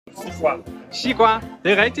西瓜,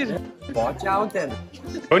 det er rigtigt. Hvor er den?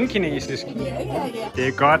 Kun kinesisk. Det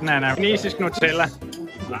er godt, Nana. Kinesisk Nutella.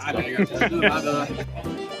 Nej, det er ikke. Det lyder meget bedre.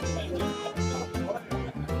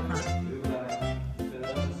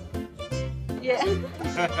 Ja.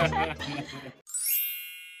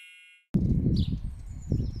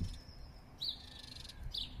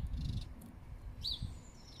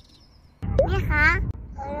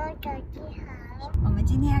 Hello， 我们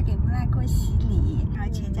今天要给木拉过洗礼，然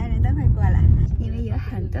后全家人都会过来，因为有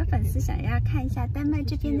很多粉丝想要看一下丹麦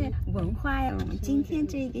这边的文化呀。我们今天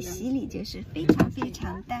这个洗礼就是非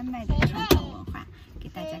常丹麦的传统文化，给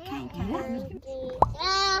大家看一看。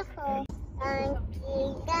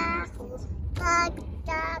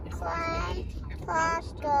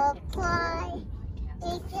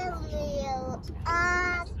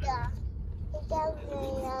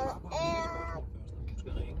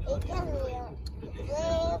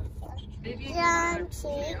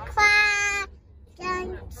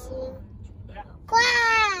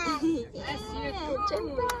真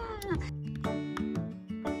棒！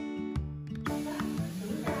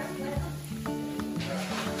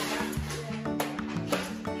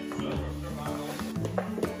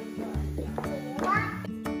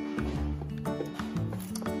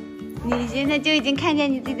你现在就已经看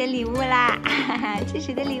见你自己的礼物啦，哈哈，这是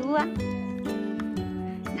谁的礼物啊？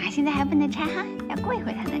那现在还不能拆哈，要过一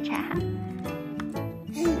会才能拆哈。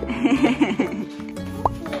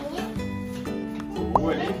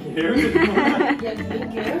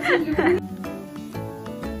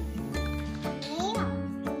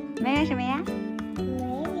没有什么呀？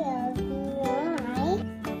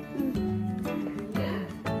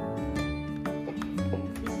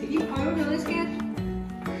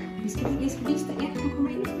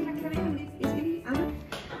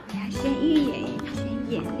先预演一下，先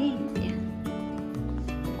演练一遍。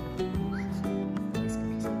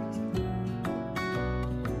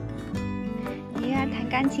你又要弹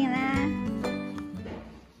钢琴啦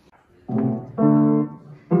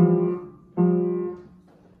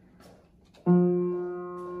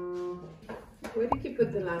！Where did you put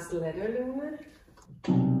the last letter, Luna?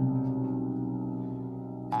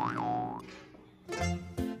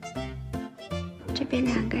 这边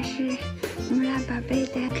两个是木拉宝贝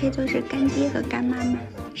的，可以说是干爹和干妈妈。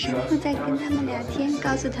神父在跟他们聊天，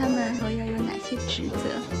告诉他们我要有哪些职责。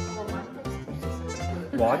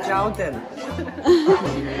我教den。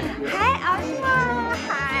嗨，奥斯玛，嗨。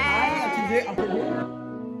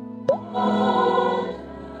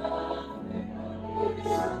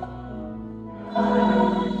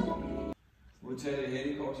Modtag det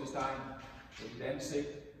hellige kors i stegen på dit ansigt,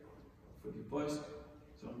 på dit bryst,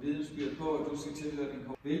 som vidnesbyrd på, at du skal tilhøre din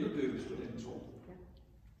kors. Vil du døbes på den tro?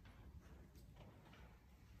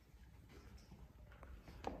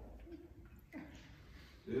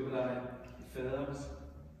 Døbe dig i faderens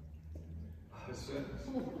og søndens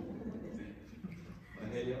og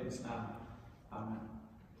helligåndens navn. Amen.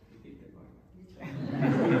 Det gik det godt.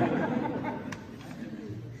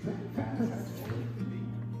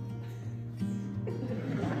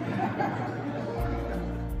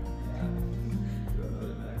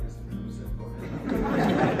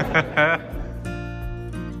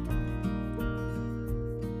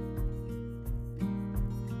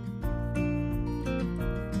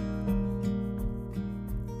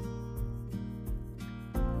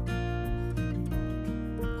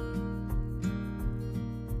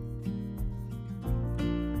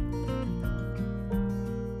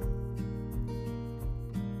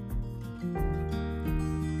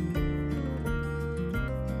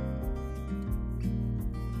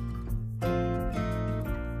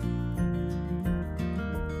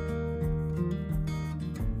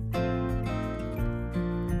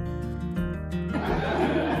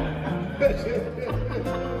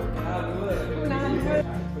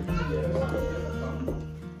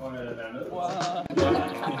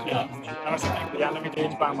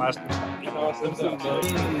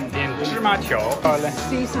 Det er en 芝麻球，好嘞。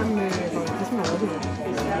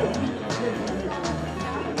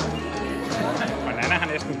Og Nana har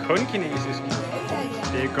næsten kun kinesisk.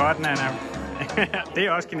 Det er godt, Nana. Det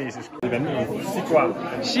er også kinesisk.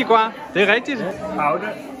 Sigua, det er rigtigt. 好的。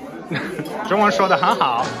中文说得很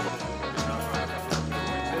好。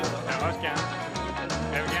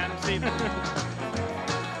Jeg vil gerne se det.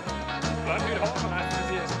 Flot nyt hår for resten af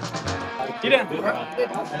Mathias. De der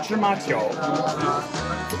芝麻球,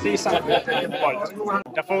 det er sammen med bold.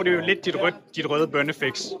 Der får du jo lidt dit røde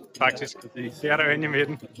bønnefix, faktisk. Det er der jo inde i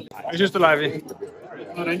midten. Hvad synes du, Leivi?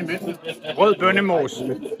 Rød bønnemos.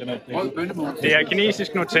 Det er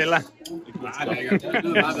kinesisk Nutella.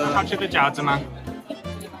 Kom til det, Jartema.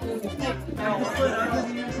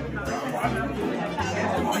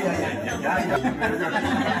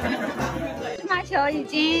 芝麻球已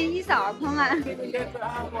经一扫而空了。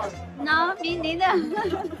喏，明明的。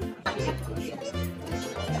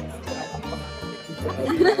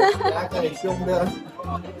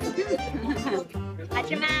好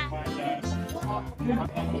吃吗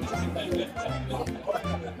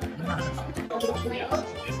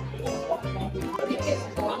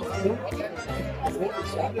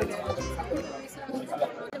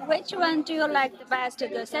？Which one do you like the best?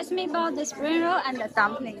 The sesame ball, the spring roll, and the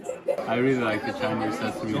dumplings? I really like the Chinese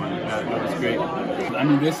sesame one. Yeah, that was great. I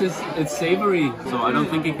mean, it's savory, so I don't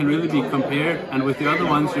think it can really be compared. And with the other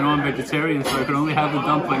ones, you know, I'm vegetarian, so I can only have the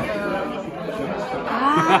dumpling.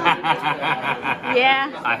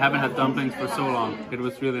 Yeah. I haven't had dumplings for so long. It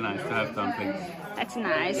was really nice to have dumplings. That's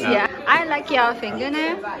nice. Yeah. I like your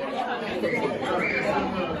fingernail.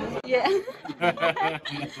 Yeah.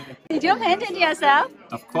 Did you paint it yourself?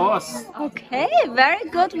 Of course. Okay, very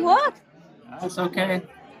good work. That's okay.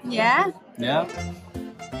 Yeah. Yeah.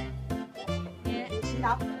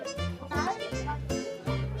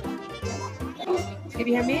 Skal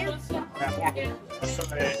vi have mere?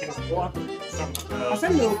 Og så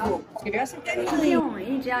logo. Skal vi også have den? 今天我们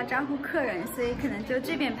一直要招呼客人，所以可能就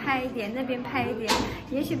这边拍一点，那边拍一点，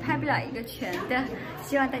也许拍不了一个全的，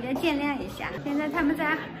希望大家见谅一下。现在他们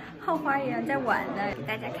在后花园在玩呢，给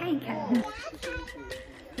大家看一看。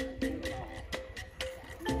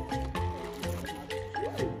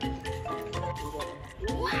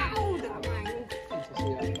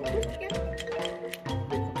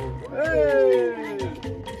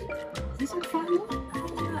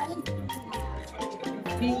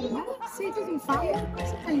Se, det er din farve.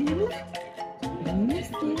 Så er det lille.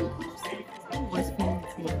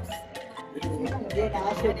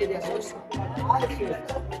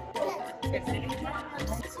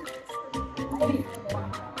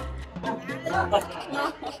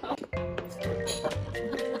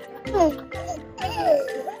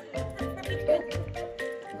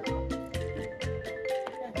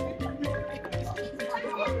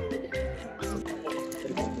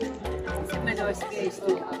 Men også det i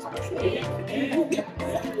stedet.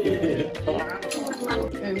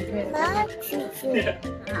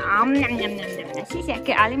 好，谢谢，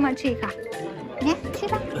给阿里莫吃一口，来吃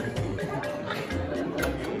吧。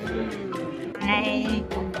哎，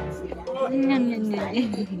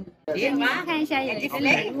看一下有一个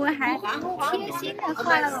礼物，还贴心的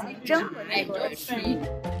画了我们中国的国旗。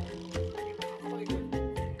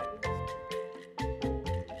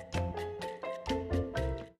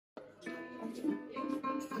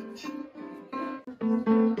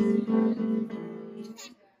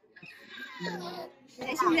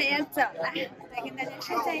现在要走了，来跟大家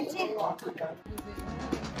说再见。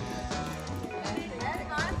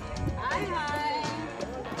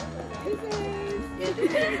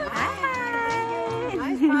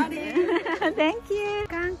Thank you。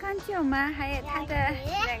刚刚舅妈还有她的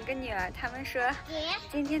2个女儿，她们说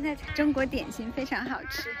今天的中国点心非常好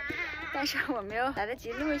吃。但是我没有来得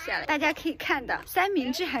及录下来，大家可以看到三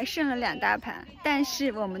明治还剩了2大盘，但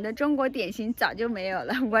是我们的中国点心早就没有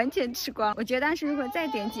了，完全吃光。我觉得当时如果再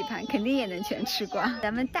点几盘，肯定也能全吃光。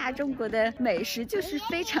咱们大中国的美食就是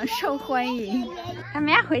非常受欢迎。他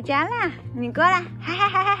们要回家啦，你过来，嗨嗨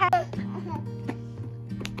嗨嗨嗨！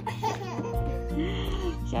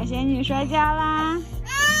小仙女摔跤啦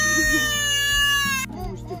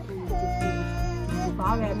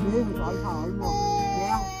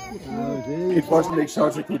！It wasn't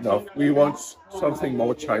exotic enough. We want something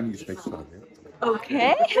more Chinese next time.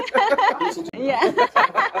 OK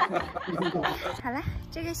好了，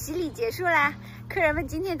这个洗礼结束啦，客人们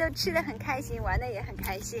今天都吃得很开心，玩得也很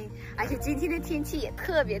开心，而且今天的天气也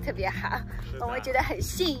特别好，我们觉得很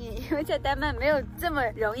幸运，因为在丹麦没有这么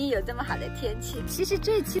容易有这么好的天气。其实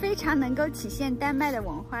这一期非常能够体现丹麦的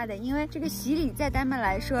文化的，因为这个洗礼在丹麦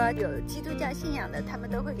来说，有基督教信仰的，他们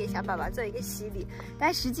都会给小宝宝做一个洗礼，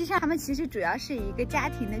但实际上他们其实主要是一个家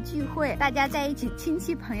庭的聚会，大家在一起，亲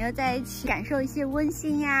戚朋友在一起，感受一些温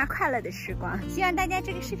馨呀、快乐的时光。希望大家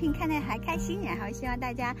这个视频看得还开心，然后希望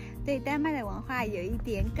大家对丹麦的文化有一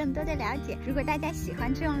点更多的了解。如果大家喜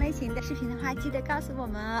欢这种类型的视频的话，记得告诉我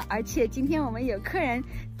们哦。而且今天我们有客人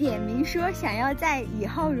点名说想要在以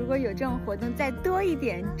后如果有这种活动再多一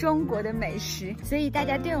点中国的美食，所以大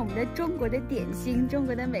家对我们的中国的点心、中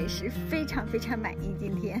国的美食非常满意。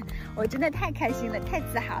今天我真的太开心了，太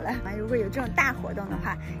自豪了。如果有这种大活动的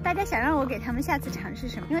话，大家想让我给他们下次尝试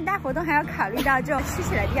什么？因为大活动还要考虑到这种吃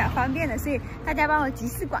起来比较方便的，所以大家帮我集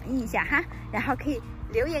思广益一下哈，然后可以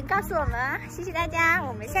留言告诉我们啊。谢谢大家，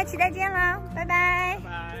我们下期再见喽，拜拜。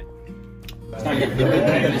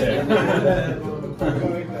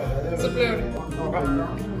Så blev det.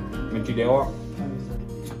 Men de laver...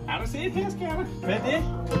 Har du set her, skatter? Hvad er det?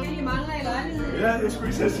 Det mangler i lejligheden. Ja, jeg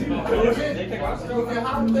skulle lige sige det. Det kan godt stå. Jeg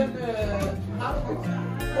har den...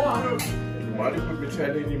 Hvor har du? Du må aldrig putte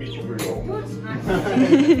metal ind i mikrobølgeovnen.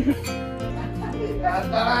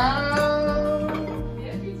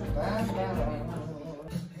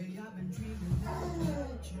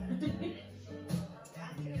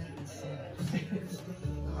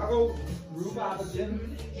 Har du rhubarber hjemme?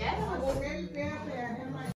 Ja, det var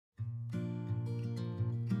det.